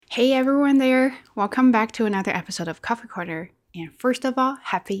Hey everyone there! Welcome back to another episode of Coffee Corner. And first of all,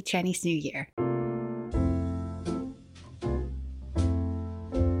 Happy Chinese New Year!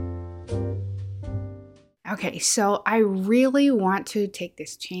 Okay, so I really want to take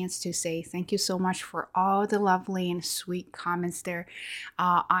this chance to say thank you so much for all the lovely and sweet comments there.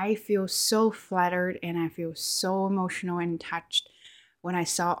 I feel so flattered and I feel so emotional and touched when I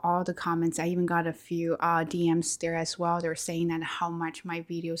saw all the comments. I even got a few DMs there as well. They're saying that how much my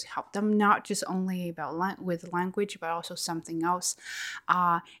videos help them, not just only about with language, but also something else.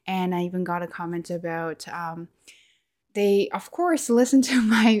 And I even got a comment about they, of course, listen to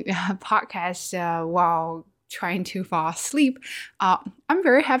my podcast while trying to fall asleep. I'm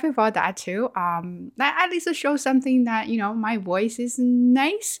very happy about that too. That at least it shows something that, my voice is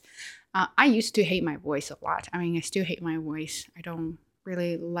nice. I used to hate my voice a lot. I mean, I still hate my voice. I don't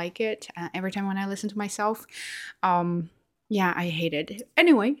really like it every time when I listen to myself. Yeah, I hate it.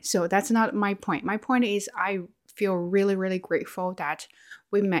 Anyway, so that's not my point. My point is I feel really, really grateful that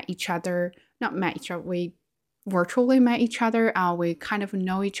we met each other, not met each other, we virtually met each other. We kind of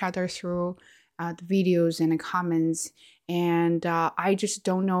know each other through the videos and the comments. And I just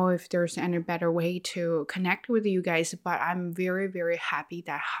don't know if there's any better way to connect with you guys, but I'm very, very happy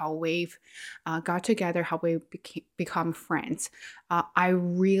that how we've got together, how we become friends. I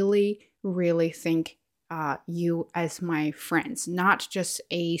really, really think you as my friends, not just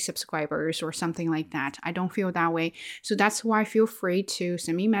a subscribers or something like that. I don't feel that way. So that's why feel free to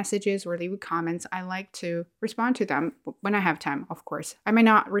send me messages or leave comments. I like to respond to them when I have time, of course. I may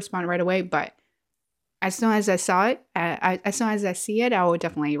not respond right away, but as soon as I saw it, as soon as I see it, I will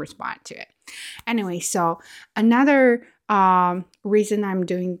definitely respond to it. Anyway, so another reason I'm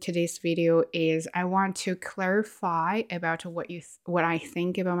doing today's video is I want to clarify about what I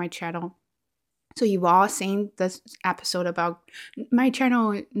think about my channel. So you've all seen this episode about my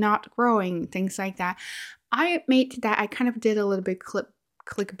channel not growing, things like that. I admit that I kind of did a little bit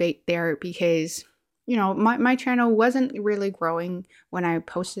clickbait there because, my channel wasn't really growing when I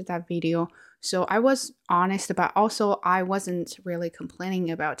posted that video. So I was honest, but also I wasn't really complaining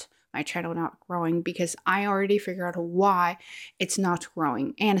about my channel not growing because I already figured out why it's not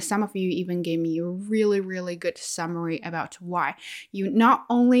growing. And some of you even gave me a really, really good summary about why. You not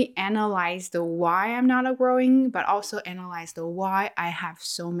only analyze the why I'm not growing, but also analyze the why I have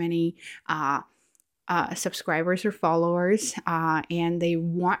so many subscribers or followers and they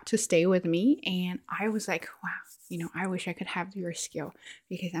want to stay with me. And I was like, wow, I wish I could have your skill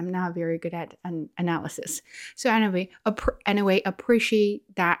because I'm not very good at analysis. So anyway,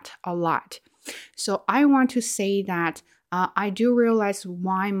 appreciate that a lot. So I want to say that I do realize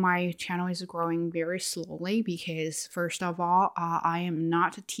why my channel is growing very slowly because first of all, I am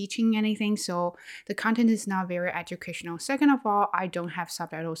not teaching anything. So the content is not very educational. Second of all, I don't have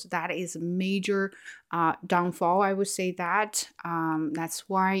subtitles. That is a major downfall. I would say that. That's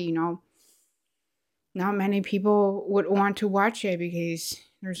why, not many people would want to watch it because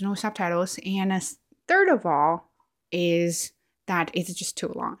there's no subtitles. And third of all is that it's just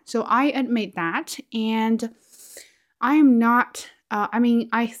too long. So I admit that. And I am not,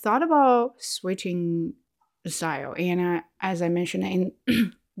 I thought about switching style. And as I mentioned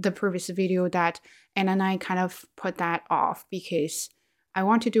in the previous video and then I kind of put that off because I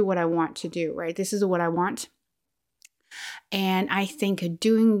want to do what I want to do, right? This is what I want. And I think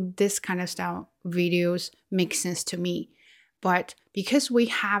doing this kind of style videos makes sense to me. But because we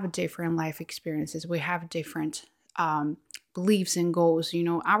have different life experiences, we have different beliefs and goals,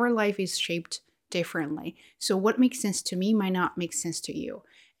 our life is shaped differently. So what makes sense to me might not make sense to you.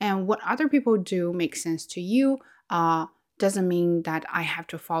 And what other people do makes sense to you doesn't mean that I have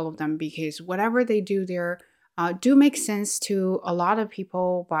to follow them because whatever they do there do make sense to a lot of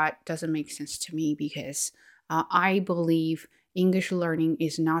people, but doesn't make sense to me because I believe English learning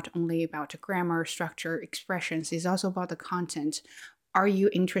is not only about grammar, structure, expressions, it's also about the content. Are you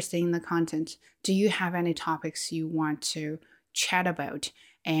interested in the content? Do you have any topics you want to chat about?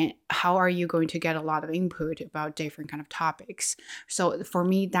 And how are you going to get a lot of input about different kind of topics? So for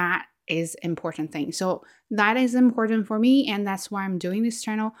me, that is important thing. So that is important for me, and that's why I'm doing this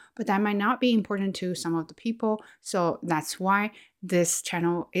channel, but that might not be important to some of the people. So that's why this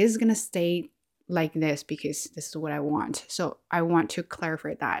channel is gonna stay like this because this is what I want. So I want to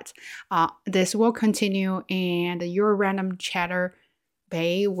clarify that. This will continue and your random chatter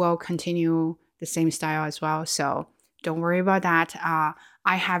bay will continue the same style as well. So don't worry about that.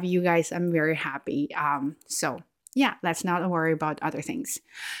 I have you guys. I'm very happy. So yeah, let's not worry about other things.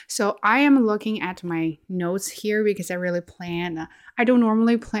 So I am looking at my notes here because I really plan. I don't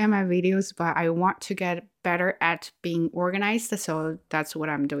normally plan my videos, but I want to get better at being organized. So that's what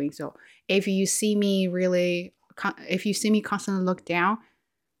I'm doing. So if you see me constantly look down,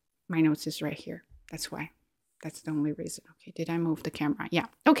 my notes is right here. That's why. That's the only reason. Okay, did I move the camera? Yeah.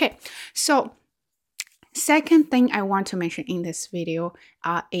 Okay. So second thing I want to mention in this video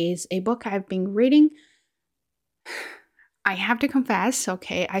is a book I've been reading. I have to confess,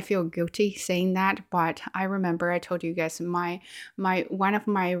 okay, I feel guilty saying that, but I remember I told you guys my one of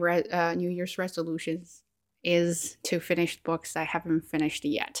my New Year's resolutions is to finish books I haven't finished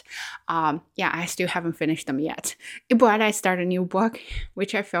yet. Yeah, I still haven't finished them yet, but I started a new book,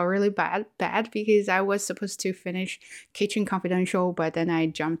 which I felt really bad because I was supposed to finish Kitchen Confidential, but then I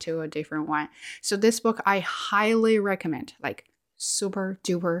jumped to a different one. So this book I highly recommend, like super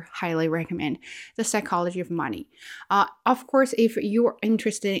duper highly recommend, The Psychology of Money. Of course, if you're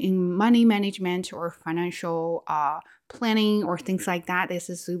interested in money management or financial planning or things like that, this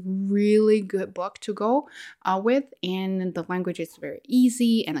is a really good book to go with. And the language is very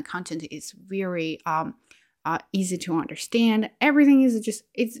easy, and the content is very easy to understand. Everything is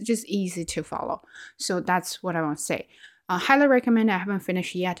just easy to follow. So that's what I want to say. Highly recommend. I haven't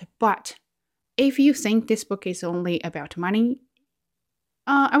finished yet, but if you think this book is only about money,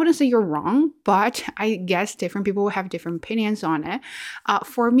 I wouldn't say you're wrong, but I guess different people will have different opinions on it.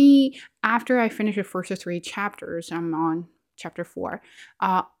 For me, after I finished the first 3 chapters, I'm on chapter 4.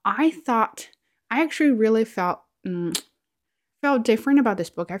 I actually really felt different about this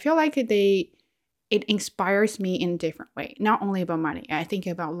book. I feel like it inspires me in a different way, not only about money. I think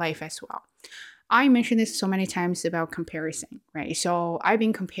about life as well. I mentioned this so many times about comparison, right? So I've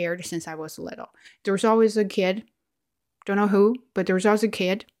been compared since I was little. There was always a kid. Don't know who, but there was always a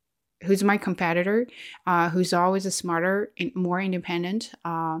kid who's my competitor, who's always smarter and more independent,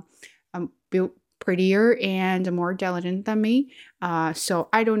 built prettier and more diligent than me. So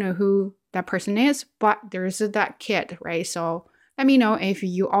I don't know who that person is, but there's that kid, right? So let me know if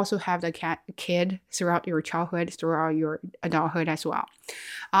you also have the kid throughout your childhood, throughout your adulthood as well.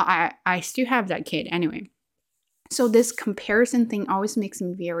 I still have that kid anyway. So this comparison thing always makes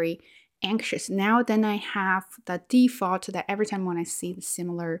me very anxious. Now then I have the default that every time when I see the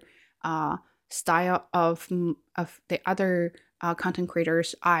similar style of the other content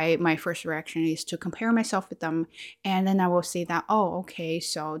creators, my first reaction is to compare myself with them, and then I will say that, oh, okay,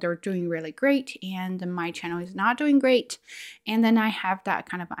 so they're doing really great and my channel is not doing great, and then I have that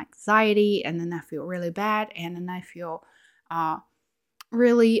kind of anxiety, and then I feel really bad, and then I feel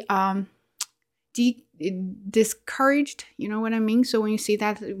really discouraged, you know what I mean? So when you see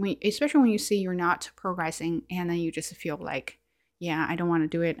that, especially when you see you're not progressing, and then you just feel like, yeah, I don't want to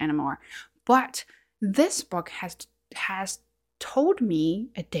do it anymore. But this book has told me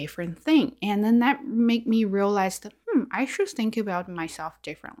a different thing, and then that made me realize that I should think about myself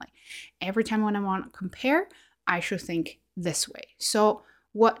differently. Every time when I want to compare, I should think this way. So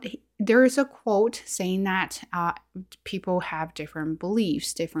there is a quote saying that people have different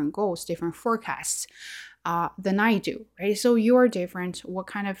beliefs, different goals, different forecasts than I do, right? So you're different. What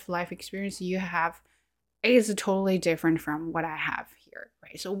kind of life experience you have is totally different from what I have here,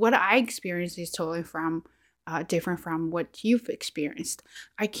 right? So what I experience is totally different from what you've experienced.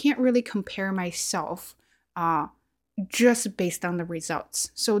 I can't really compare myself just based on the results.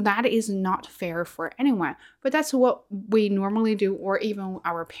 So that is not fair for anyone. But that's what we normally do, or even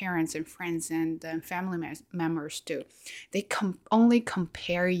our parents and friends and family members do. They only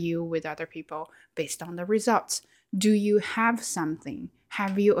compare you with other people based on the results. Do you have something?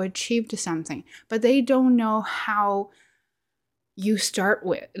 Have you achieved something? But they don't know how you start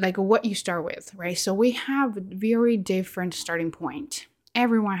with, like what you start with, right? So we have a very different starting point.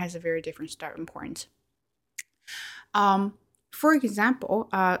 Everyone has a very different starting point. For example,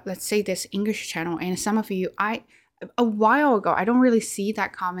 let's say this English channel, and some of you, a while ago, I don't really see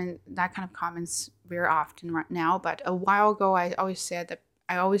that kind of comments very often right now, but a while ago, I always saw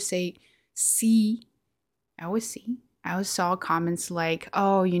comments like,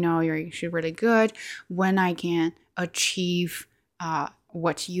 oh, you're actually really good when I can achieve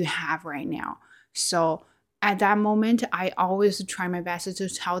what you have right now. So at that moment, I always try my best to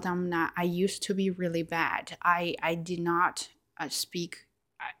tell them that I used to be really bad. I did not speak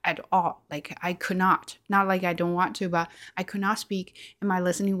at all. Like I could not like I don't want to, but I could not speak, and my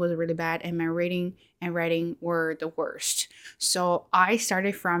listening was really bad, and my reading and writing were the worst. So I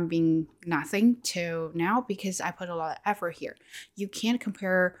started from being nothing to now because I put a lot of effort here. You can't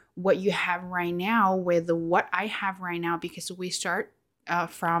compare what you have right now with what I have right now, because we start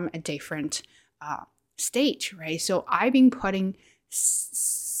from a different stage, right? So I've been putting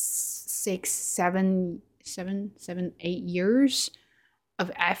 6, 7, 8 years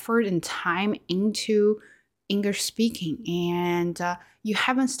of effort and time into English speaking, and you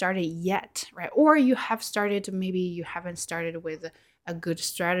haven't started yet, right? Or you have started, maybe you haven't started with a good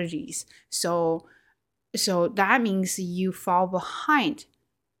strategies. So that means you fall behind,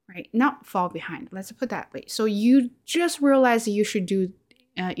 right? Not fall behind. Let's put that way. So you just realize you should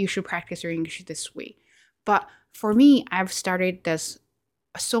practice your English this way. But for me, I've started this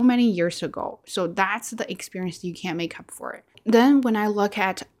so many years ago. So that's the experience you can't make up for it. Then when I look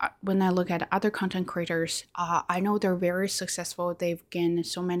at other content creators, I know they're very successful. They've gained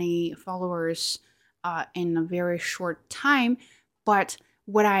so many followers in a very short time. But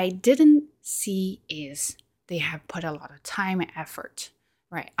what I didn't see is they have put a lot of time and effort,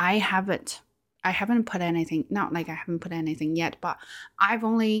 right? I haven't put anything, not like I haven't put anything yet, but I've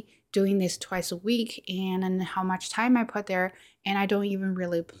only doing this twice a week, and how much time I put there, and I don't even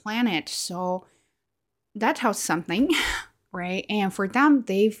really plan it. So that tells something, right? And for them,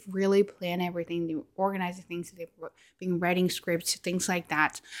 they've really planned everything. They organize things. They've been writing scripts, things like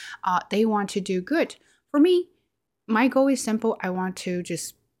that. They want to do good. For me, my goal is simple. I want to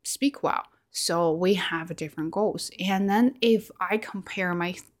just speak well. So we have different goals. And then if I compare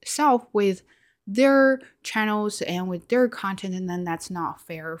myself with their channels and with their content, and then that's not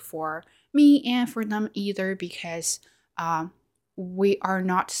fair for me and for them either, because we are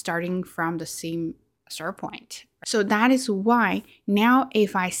not starting from the same start point. So that is why now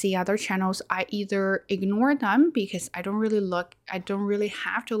if I see other channels, I either ignore them because I don't really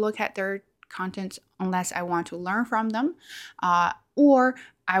have to look at their content unless I want to learn from them, or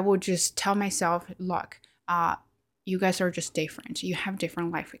I will just tell myself, look, you guys are just different. You have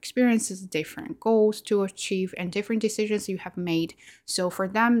different life experiences, different goals to achieve, and different decisions you have made. So for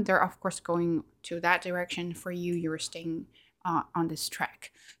them, they're of course going to that direction. For you, you're staying on this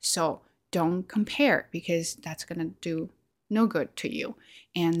track. So don't compare, because that's going to do no good to you.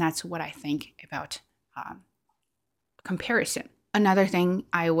 And that's what I think about comparison. Another thing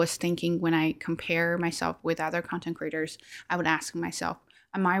I was thinking when I compare myself with other content creators, I would ask myself,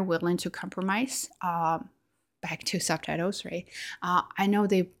 am I willing to compromise? Back to subtitles, right? I know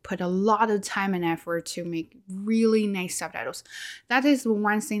they put a lot of time and effort to make really nice subtitles. That is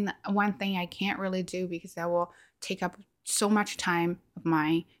one thing I can't really do, because that will take up so much time of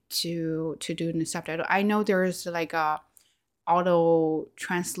mine to do the subtitle. I know there's like a auto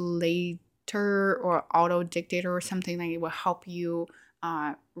translator or auto dictator or something like it will help you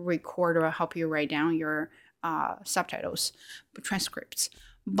record or help you write down your subtitles, transcripts.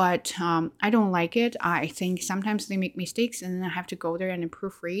 But I don't like it. I think sometimes they make mistakes, and then I have to go there and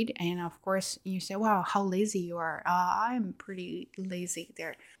proofread. And of course, you say, "Wow, how lazy you are!" I'm pretty lazy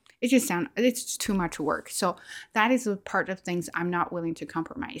there. It's too much work. So that is a part of things I'm not willing to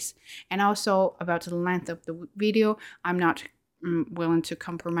compromise. And also about the length of the video, I'm not willing to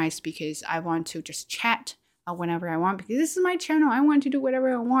compromise, because I want to just chat whenever I want, because this is my channel. I want to do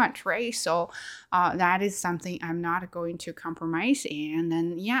whatever I want, right? So that is something I'm not going to compromise. And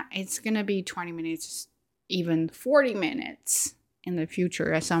then, yeah, it's going to be 20 minutes, even 40 minutes in the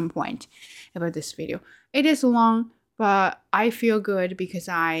future at some point about this video. It is long, but I feel good because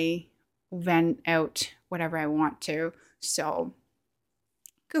I vent out whatever I want to. So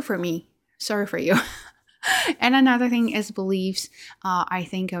good for me. Sorry for you. And another thing is beliefs. I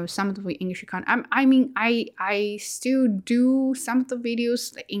think of some of the English content. I still do some of the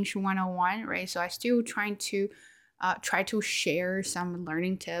videos, like English 101, right? So I still try to share some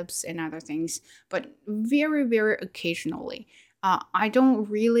learning tips and other things, but very, very occasionally. I don't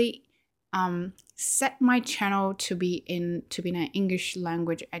really set my channel to be an English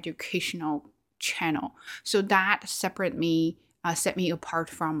language educational channel. So that set me apart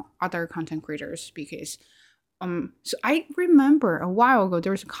from other content creators, because so I remember a while ago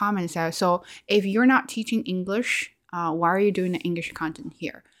there was a comment that, so if you're not teaching English, why are you doing the English content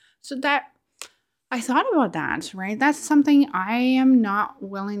here? So that I thought about that, right? That's something I am not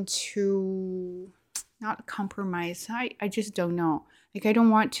willing to not compromise. I just don't know. Like, I don't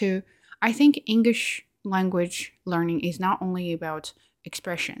want to. I think English language learning is not only about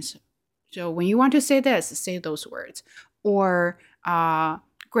expressions. So when you want to say this, say those words. Or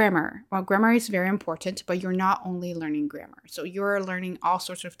grammar. Well, grammar is very important, but you're not only learning grammar. So you're learning all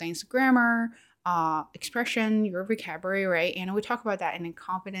sorts of things: grammar, expression, your vocabulary, right? And we talk about that in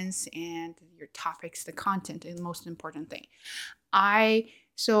confidence, and your topics, the content is the most important thing.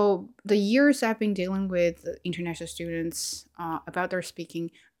 So the years I've been dealing with international students about their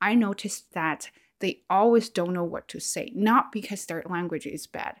speaking, I noticed that they always don't know what to say, not because their language is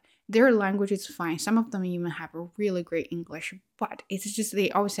bad. Their language is fine. Some of them even have a really great English, but it's just they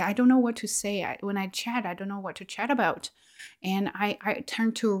always say, I don't know what to say. When I chat, I don't know what to chat about. and I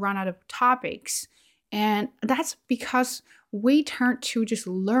tend to run out of topics. And that's because we turn to just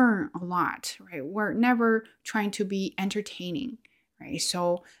learn a lot, right? We're never trying to be entertaining, right?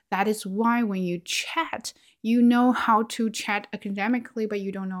 So that is why when you chat, you know how to chat academically, but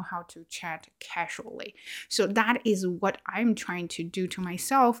you don't know how to chat casually. So that is what I'm trying to do to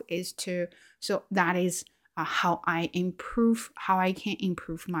myself so that is how how I can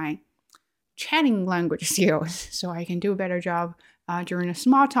improve my chatting language skills so I can do a better job during a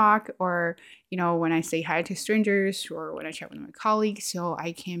small talk, or when I say hi to strangers, or when I chat with my colleagues, so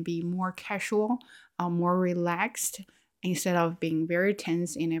I can be more casual, more relaxed, instead of being very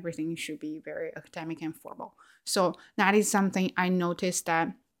tense and everything should be very academic and formal. So that is something I noticed,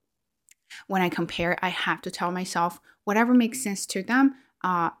 that when I compare, I have to tell myself whatever makes sense to them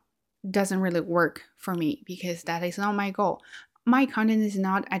doesn't really work for me, because that is not my goal. My content is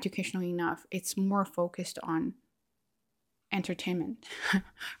not educational enough. It's more focused on entertainment,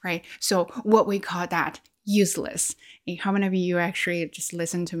 right? So what we call that useless. And how many of you actually just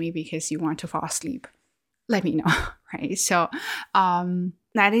listen to me because you want to fall asleep? Let me know, right? So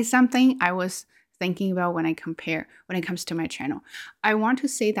that is something I was thinking about when it comes to my channel. I want to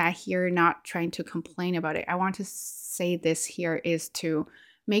say that here, not trying to complain about it. I want to say this here is to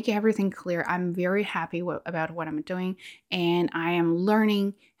make everything clear. I'm very happy about what I'm doing, and I am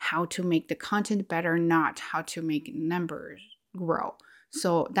learning how to make the content better, not how to make numbers grow.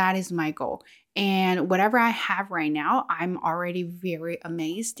 So that is my goal. And whatever I have right now, I'm already very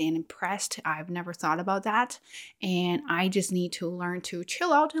amazed and impressed. I've never thought about that. And I just need to learn to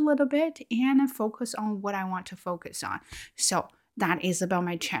chill out a little bit and focus on what I want to focus on. So that is about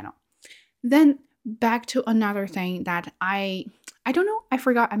my channel. Then back to another thing that I don't know, I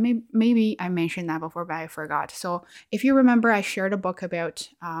forgot. Maybe I mentioned that before, but I forgot. So if you remember, I shared a book about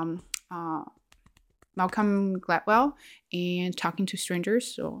Malcolm Gladwell and Talking to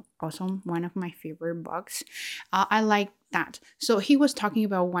Strangers. So also one of my favorite books. I like that. So he was talking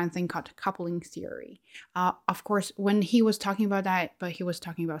about one thing called coupling theory. Of course, when he was talking about that, but he was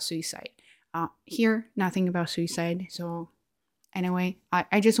talking about suicide. Here, nothing about suicide. So anyway,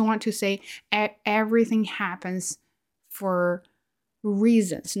 I just want to say everything happens for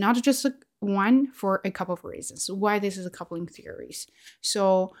reasons, not just one, for a couple of reasons why this is a coupling theories.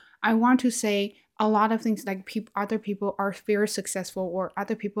 So I want to say a lot of things, like other people are very successful, or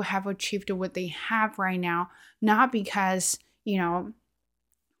other people have achieved what they have right now, not because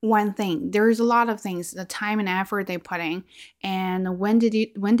one thing. There's a lot of things, the time and effort they put in, and when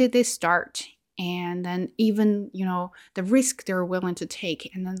did they start, and then even the risk they're willing to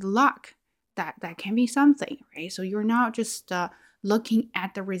take, and then the luck that can be something, right? So you're not just looking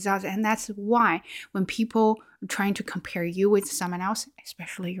at the results. And that's why when people are trying to compare you with someone else,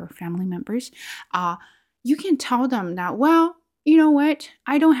 especially your family members, you can tell them that, well, you know what?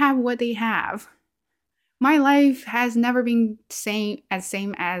 I don't have what they have. My life has never been same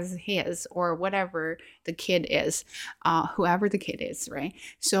as his, or whatever the kid is, whoever the kid is, right?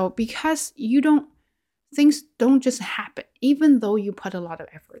 So because things don't just happen, even though you put a lot of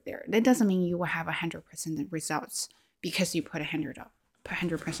effort there, that doesn't mean you will have 100% of results because you put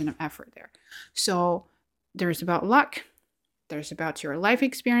 100% of effort there. So there's about luck, there's about your life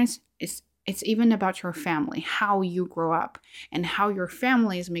experience, it's even about your family, how you grow up, and how your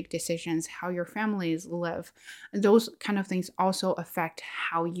families make decisions, how your families live. Those kind of things also affect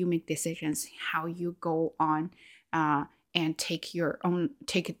how you make decisions, how you go on and take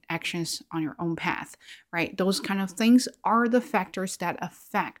actions on your own path, right? Those kind of things are the factors that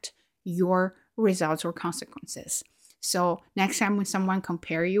affect your results or consequences. So next time when someone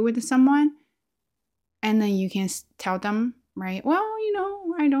compare you with someone, and then you can tell them, right, well,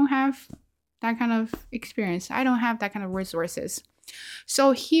 I don't have that kind of experience. I don't have that kind of resources.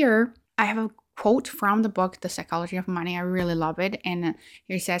 So here I have a quote from the book, The Psychology of Money. I really love it. And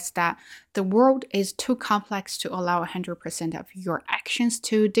here it says that the world is too complex to allow 100% of your actions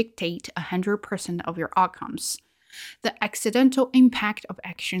to dictate 100% of your outcomes. The accidental impact of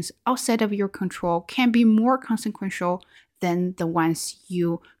actions outside of your control can be more consequential than the ones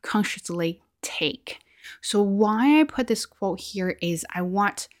you consciously take. So why I put this quote here is I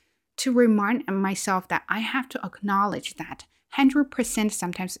want to remind myself that I have to acknowledge that 100%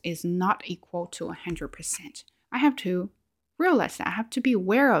 sometimes is not equal to 100%. I have to realize that. I have to be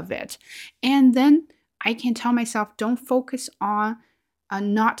aware of it. And then I can tell myself, don't focus on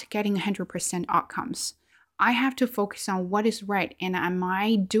not getting 100% outcomes. I have to focus on what is right, and am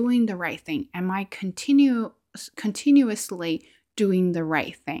I doing the right thing? Am I continuously doing the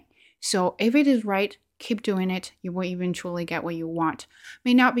right thing? So if it is right, keep doing it. You will eventually get what you want.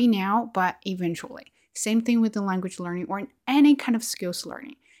 May not be now, but eventually. Same thing with the language learning or in any kind of skills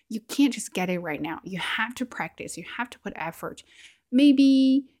learning. You can't just get it right now. You have to practice. You have to put effort.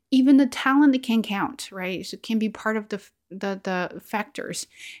 Maybe even the talent can count, right? So it can be part of the factors.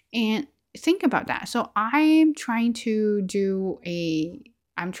 And think about that. So I'm trying to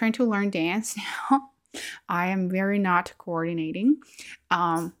learn dance now. I am very not coordinating.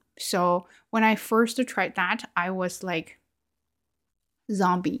 So when I first tried that, I was like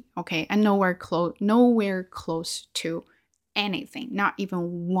zombie, okay, and nowhere close to anything, not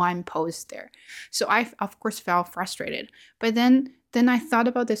even one post there. So I of course felt frustrated. But then I thought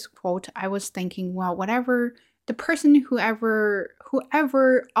about this quote. I was thinking, well, whatever the person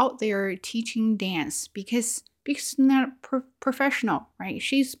whoever out there teaching dance, because not professional, right?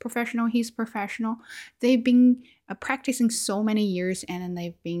 She's professional, he's professional. They've been practicing so many years, and then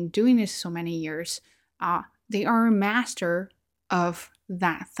they've been doing this so many years. They are a master of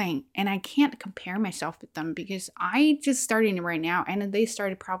that thing, and I can't compare myself with them because I just started right now, and they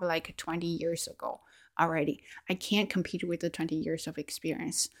started probably like 20 years ago already. I can't compete with the 20 years of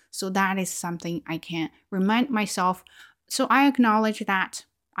experience. So that is something I can remind myself. So I acknowledge that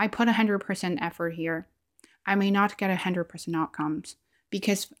I put 100% effort here. I may not get 100% outcomes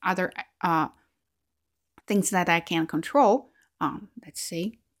because other things that I can't control, let's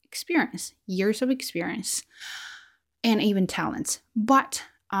say experience, years of experience, and even talents. But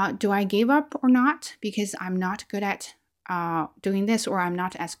do I give up or not because I'm not good at doing this, or I'm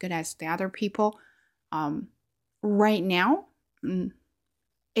not as good as the other people? Right now,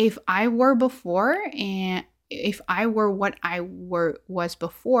 if I were before, and if I were what I was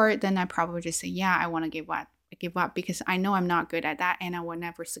before, then I probably just say, yeah, I want to give up because I know I'm not good at that and I will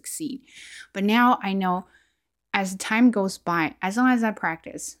never succeed. But now I know as time goes by, as long as I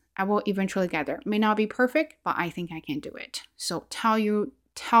practice, I will eventually get there. May not be perfect, but I think I can do it. So tell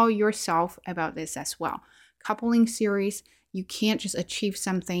yourself about this as well. Coupling series, you can't just achieve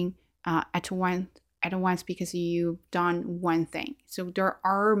something at once because you've done one thing. So there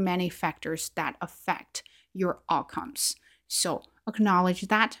are many factors that affect your outcomes. So acknowledge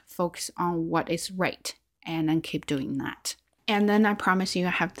that, focus on what is right, and then keep doing that. And then I promise you I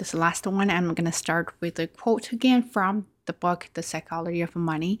have this last one. I'm going to start with a quote again from the book, The Psychology of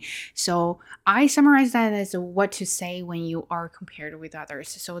Money. So I summarize that as what to say when you are compared with others.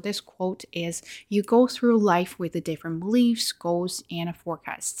 So this quote is, you go through life with the different beliefs, goals, and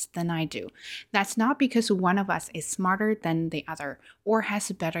forecasts than I do. That's not because one of us is smarter than the other or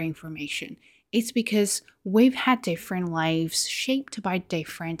has better information. It's because we've had different lives shaped by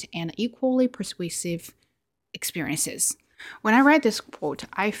different and equally persuasive experiences. When I read this quote,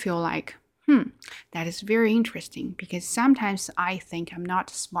 I feel like, that is very interesting because sometimes I think I'm not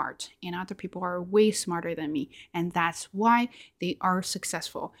smart and other people are way smarter than me. And that's why they are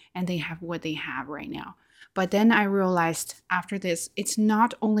successful and they have what they have right now. But then I realized after this, it's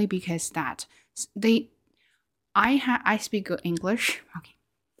not only because that I speak good English. Okay.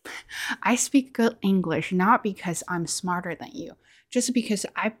 I speak good English not because I'm smarter than you, just because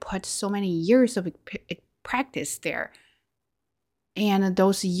I put so many years of practice there. And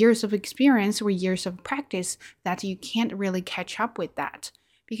those years of experience or years of practice that you can't really catch up with that.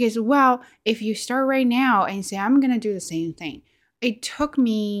 Because, well, if you start right now and say, I'm going to do the same thing, it took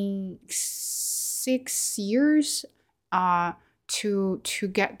me 6 years to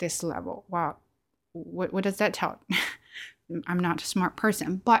get this level. Wow. What does that tell? I'm not a smart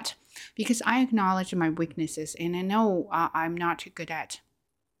person, but because I acknowledge my weaknesses and I know I'm not good at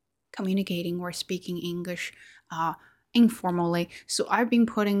communicating or speaking English informally. So I've been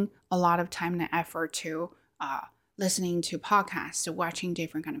putting a lot of time and effort to listening to podcasts, to watching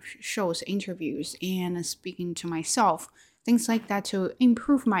different kind of shows, interviews, and speaking to myself, things like that to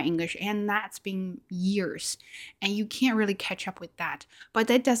improve my English. And that's been years. And you can't really catch up with that. But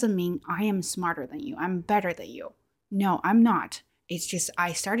that doesn't mean I am smarter than you. I'm better than you. No, I'm not. It's just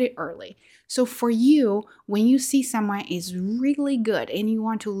I started early. So for you, when you see someone is really good and you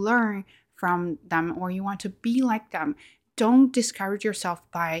want to learn from them or you want to be like them, don't discourage yourself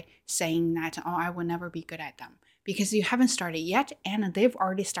by saying that, oh, I will never be good at them, because you haven't started yet and they've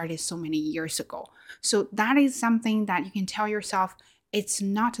already started so many years ago. So that is something that you can tell yourself. It's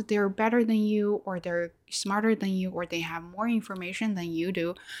not that they're better than you or they're smarter than you or they have more information than you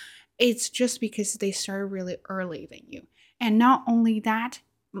do. It's just because they started really early than you. And not only that,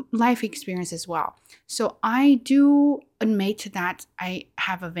 life experience as well. So I do admit that I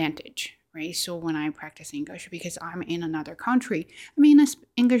have advantage, right? So when I practice English, because I'm in another country, I'm in an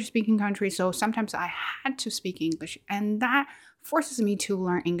English speaking country, so sometimes I had to speak English, and that forces me to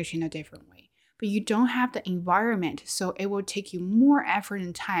learn English in a different way. But you don't have the environment, so it will take you more effort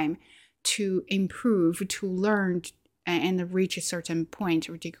and time to improve, to learn, and reach a certain point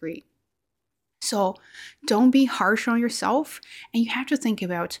or degree. So don't be harsh on yourself. And you have to think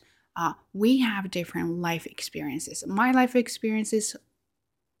about we have different life experiences. My life experiences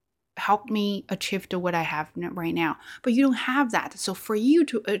helped me achieve to what I have right now, but you don't have that. So for you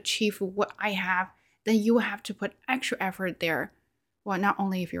to achieve what I have, then you have to put extra effort there. Well, not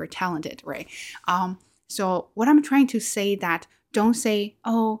only if you're talented, right? So what I'm trying to say that don't say,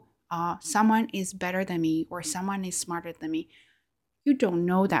 oh, someone is better than me or someone is smarter than me. You don't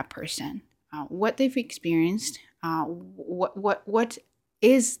know that person, what they've experienced, what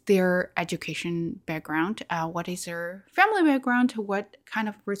is their education background, what is their family background, what kind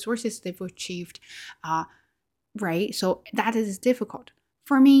of resources they've achieved, right? So that is difficult.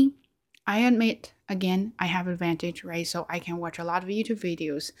 For me, I admit, again, I have advantage, right? So I can watch a lot of YouTube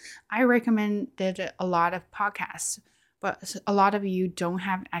videos. I recommended a lot of podcasts, but a lot of you don't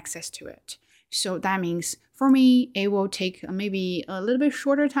have access to it. So that means for me, it will take maybe a little bit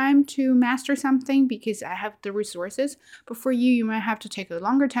shorter time to master something because I have the resources. But for you, you might have to take a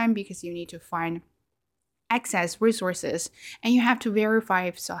longer time because you need to find access resources and you have to verify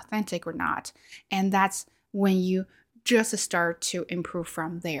if it's authentic or not. And that's when you just start to improve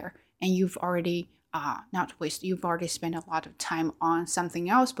from there. And you've already you've already spent a lot of time on something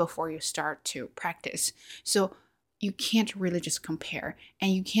else before you start to practice. So you can't really just compare,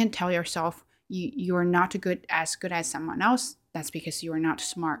 and you can't tell yourself you're not as good as someone else. That's because you are not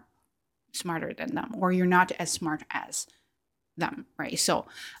smarter than them, or you're not as smart as them, right? So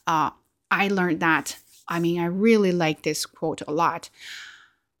I learned that. I mean, I really like this quote a lot.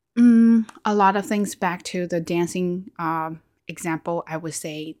 A lot of things back to the dancing example. I would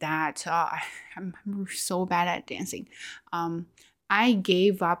say that I'm so bad at dancing. I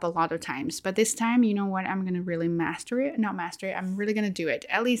gave up a lot of times, but this time, you know what? I'm going to really master it. Not master it. I'm really going to do it.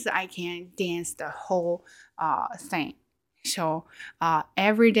 At least I can dance the whole thing. So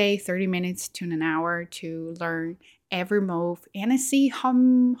every day, 30 minutes to an hour to learn every move and see how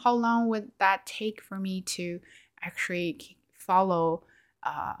long would that take for me to actually follow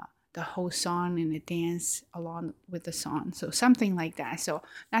the whole song and the dance along with the song. So something like that. So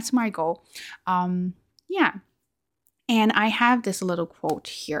that's my goal. Yeah. And I have this little quote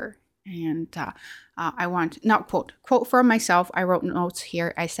here, and I want, not quote from myself. I wrote notes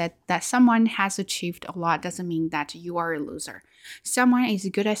here. I said that someone has achieved a lot doesn't mean that you are a loser. Someone is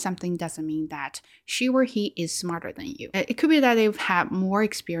good at something doesn't mean that she or he is smarter than you. It could be that they've had more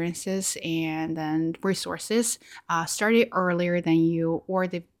experiences and then resources, started earlier than you, or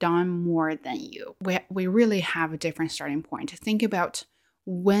they've done more than you. We really have a different starting point. Think about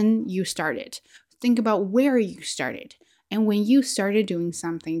when you started. Think about where you started. And when you started doing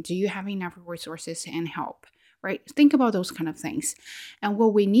something, do you have enough resources and help, right? Think about those kind of things. And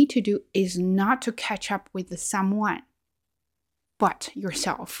what we need to do is not to catch up with someone, but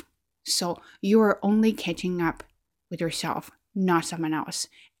yourself. So you are only catching up with yourself, not someone else.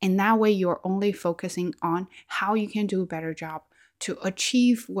 And that way you're only focusing on how you can do a better job to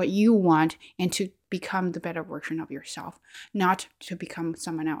achieve what you want and to become the better version of yourself, not to become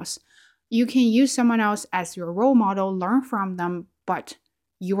someone else. You can use someone else as your role model, learn from them, but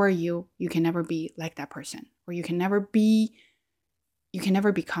you are you. You can never be like that person, or you can never become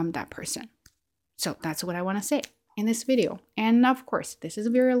that person. So that's what I want to say in this video. And of course, this is a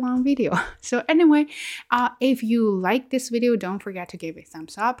very long video. So anyway, if you like this video, don't forget to give it a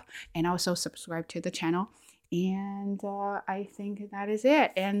thumbs up and also subscribe to the channel. And I think that is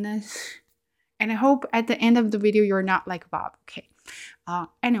it. And I hope at the end of the video, you're not like Bob. Okay.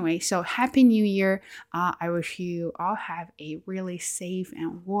 Anyway, so Happy New Year. I wish you all have a really safe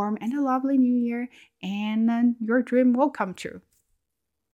and warm and a lovely New Year. And your dream will come true.